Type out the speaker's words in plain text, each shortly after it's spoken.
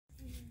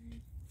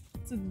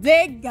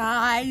Today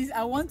guys,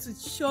 I want to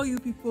show you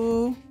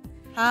people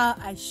how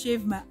I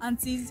shave my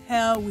auntie's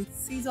hair with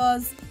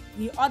scissors.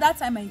 The other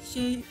time I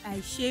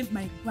shaved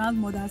my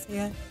grandmother's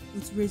hair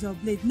with razor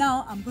blade.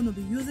 Now I'm going to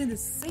be using the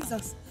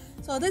scissors.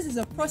 So this is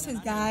a process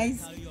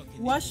guys.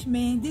 Watch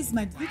me. This is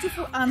my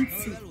beautiful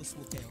auntie.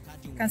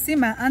 You can see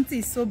my auntie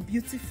is so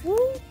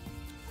beautiful.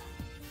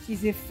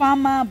 She's a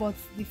farmer, but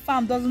the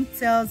farm doesn't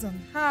tell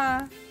on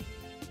her.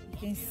 You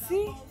can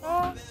see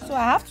her. So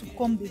I have to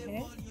comb the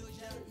hair.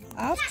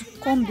 I have to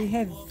comb the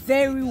hair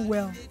very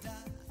well.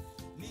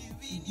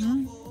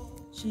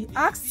 She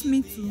asked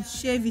me to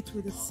shave it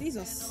with the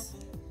scissors.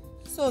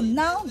 So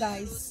now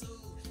guys,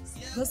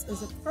 this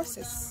is a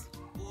process.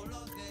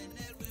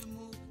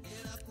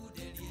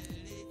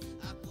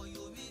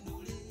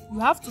 You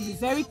have to be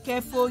very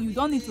careful. You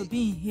don't need to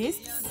be in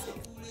haste.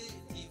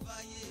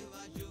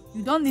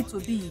 You don't need to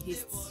be in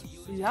haste.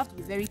 So you have to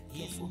be very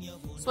careful.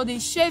 So the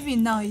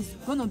shaving now is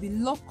going to be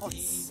low cut.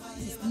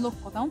 It's low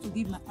cut. I want to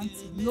give my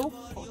auntie low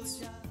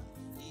cut.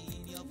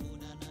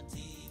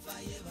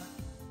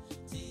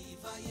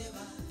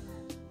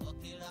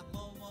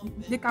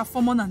 They can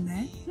form on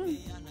there.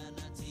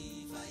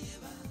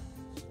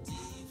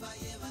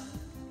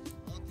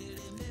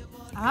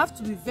 I have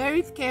to be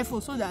very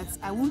careful so that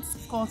I won't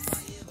cut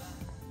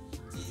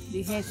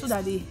the hair, so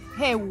that the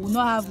hair will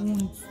not have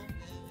wounds.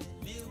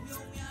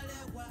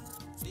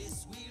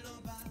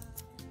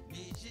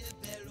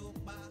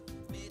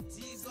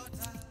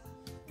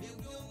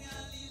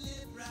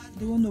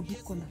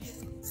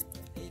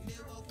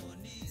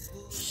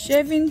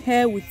 Shaving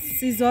hair with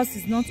scissors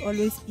is not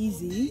always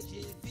easy.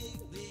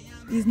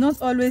 It's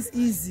not always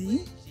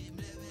easy.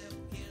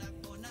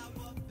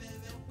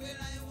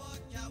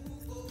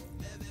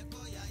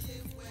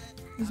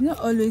 It's not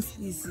always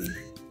easy,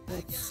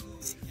 but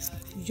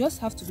you just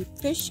have to be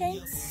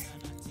patient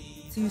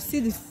till you see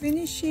the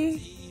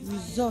finishing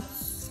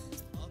results.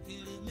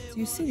 Till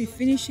you see the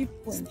finishing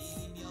points.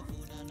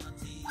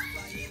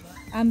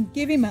 I'm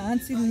giving my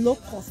auntie low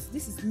cut.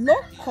 This is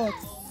low cut.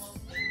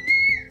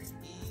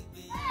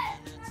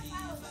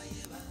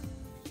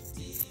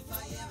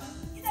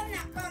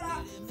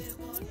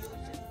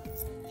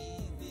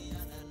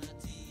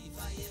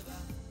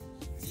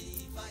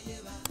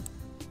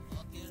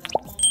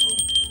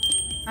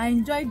 I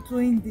enjoy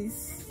doing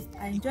this.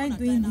 I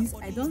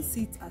don't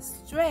see it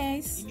as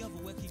stress.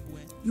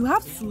 You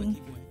have to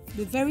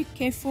be very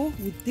careful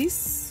with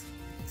this.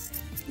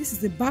 This is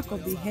the back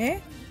of the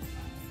hair.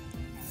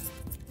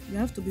 You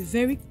have to be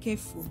very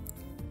careful.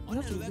 You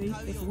have to be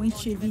very careful when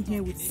shaving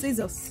hair with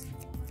scissors.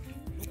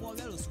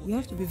 You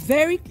have to be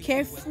very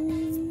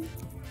careful.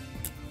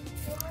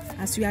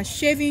 As you are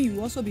shaving, you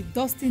will also be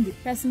dusting the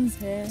person's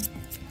hair.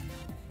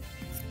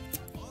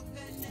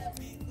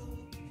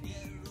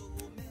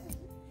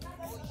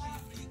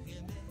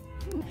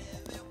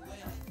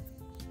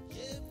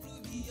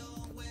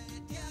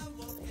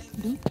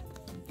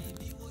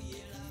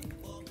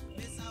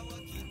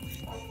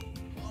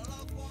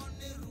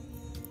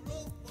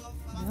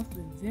 You have to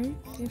be very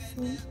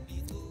careful.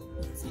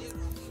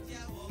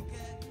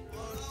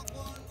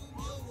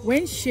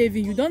 When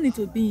shaving, you don't need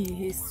to be in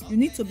haste. You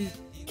need to be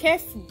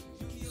careful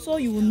so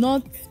you will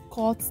not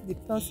cut the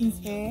person's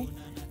hair,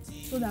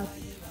 so that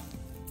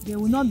there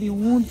will not be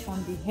wound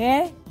on the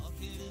hair.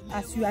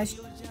 As you are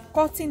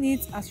cutting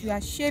it, as you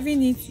are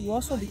shaving it, you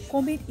also be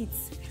combing it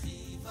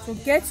to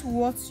get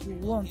what you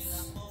want.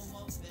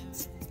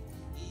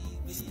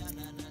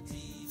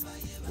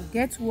 To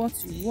get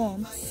what you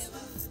want.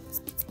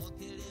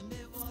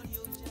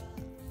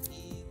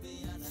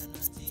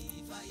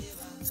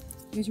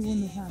 To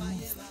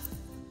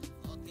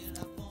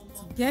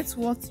get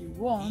what you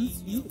want,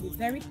 you need to be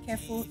very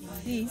careful in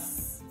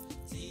this.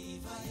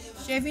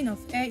 Shaving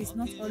of hair is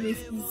not always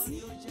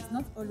easy. It's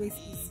not always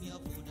easy.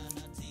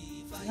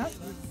 You have to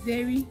be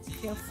very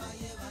careful.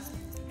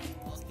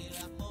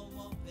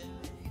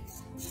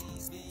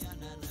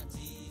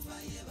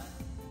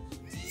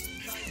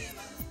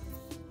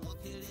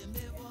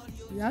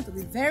 You have to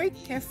be very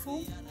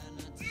careful.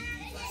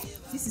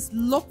 This is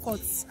low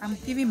cuts. I'm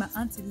giving my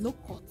auntie low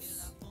cuts.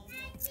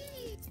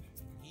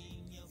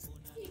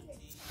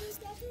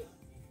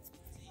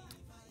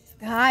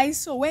 Guys,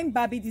 so when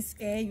barbing this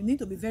hair, you need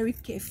to be very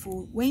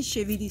careful when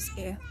shaving this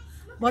hair.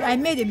 But I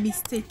made a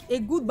mistake. A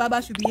good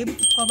barber should be able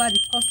to cover the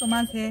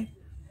customer's hair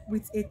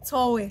with a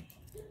towel.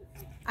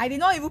 I did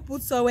not even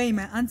put towel in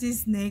my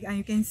auntie's neck, and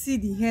you can see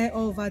the hair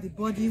all over the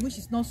body, which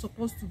is not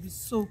supposed to be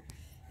so.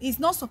 It's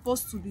not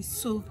supposed to be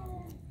so.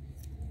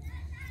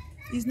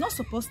 It's not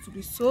supposed to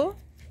be so.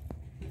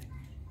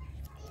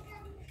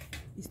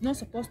 It's not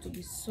supposed to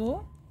be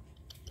so.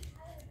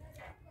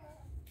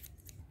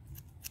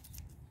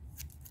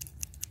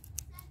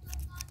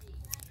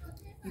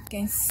 You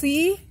can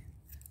see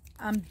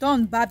I'm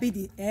done barbing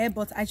the hair,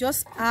 but I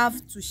just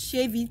have to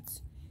shave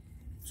it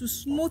to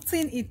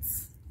smoothen it.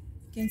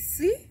 You can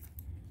see.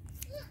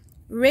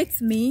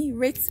 Rate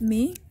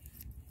me.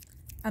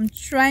 I'm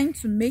trying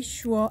to make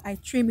sure I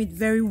trim it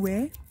very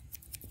well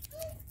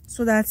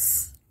so that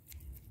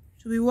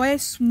to be very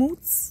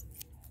smooth.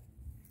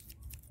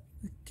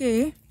 You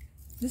Okay,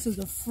 this is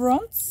the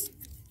front.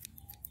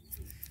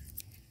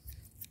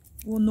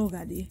 Oh no,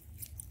 Gadi.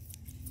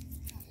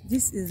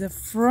 This is the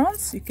front.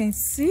 You can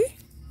see.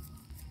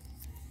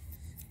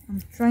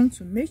 I'm trying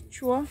to make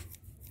sure.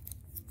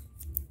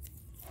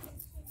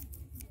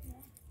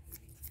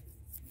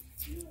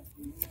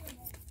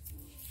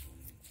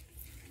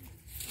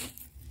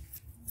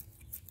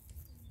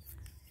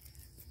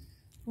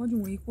 What do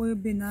we call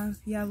it now?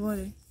 I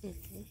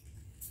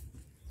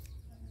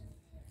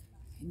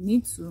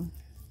need to.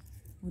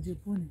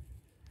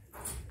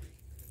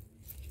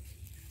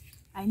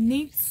 I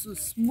need to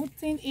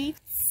smoothen it.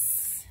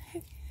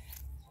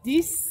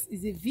 This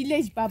is a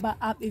village barber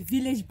app, a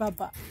village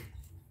barber.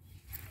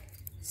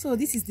 So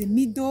this is the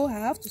middle. I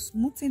have to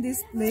smoothen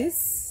this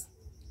place.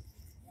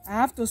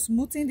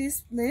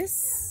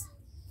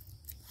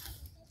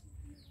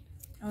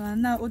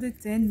 Now other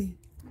 10.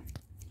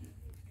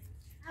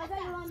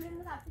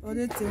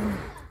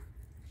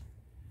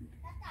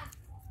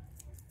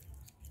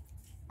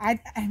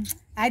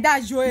 I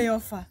that joy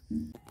offer.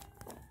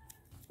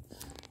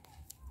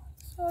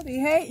 So the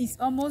hair is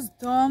almost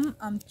done.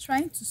 I'm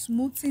trying to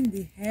smoothen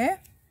the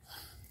hair.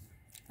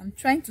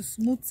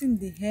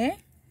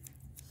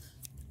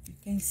 You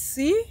can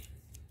see.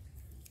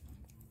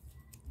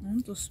 I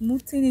want to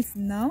smoothen it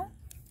now.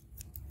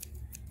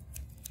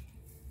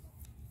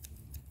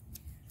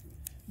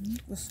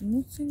 To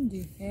smoothen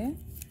the hair.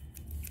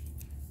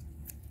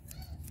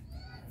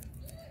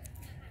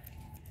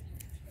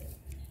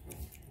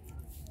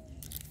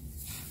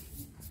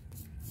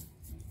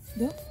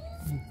 There.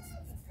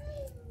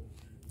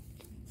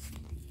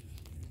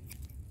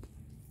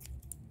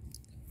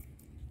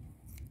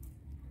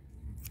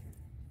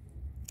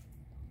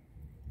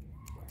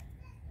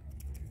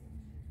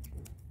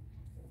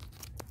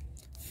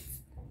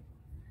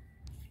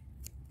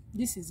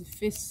 This is the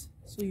face,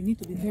 so you need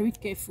to be very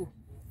careful.